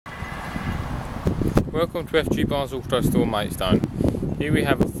Welcome to FG Barnes Auto Store Maidstone. Here we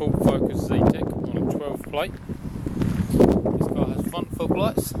have a full focus Zetec on a 12 plate. This car has front fog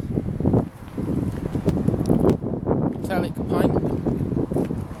lights, metallic paint,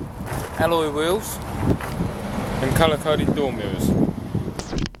 alloy wheels and colour coded door mirrors.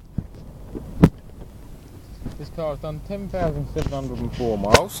 This car has done 10,704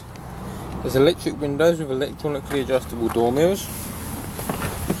 miles. There's electric windows with electronically adjustable door mirrors.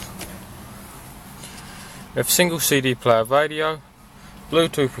 We have single CD player radio,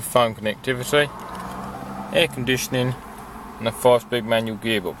 Bluetooth with phone connectivity, air conditioning and a 5-speed manual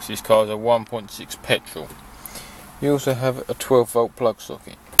gearbox. This car is a 1.6 petrol. You also have a 12-volt plug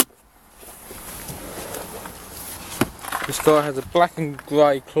socket. This car has a black and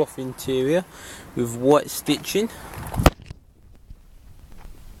grey cloth interior with white stitching.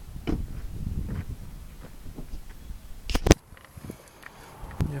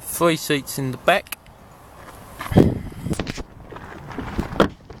 You have 3 seats in the back.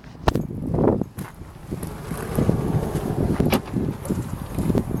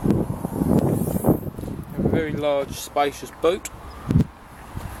 A very large spacious boot.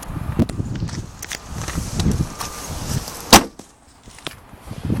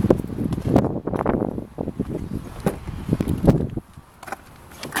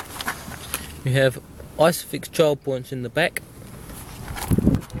 We have Isofix child points in the back.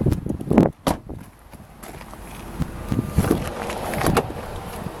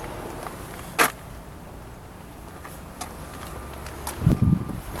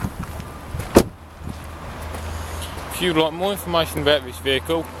 If you'd like more information about this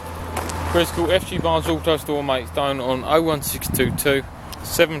vehicle, please call FG Barnes Auto Store Maidstone on 01622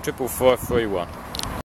 75531.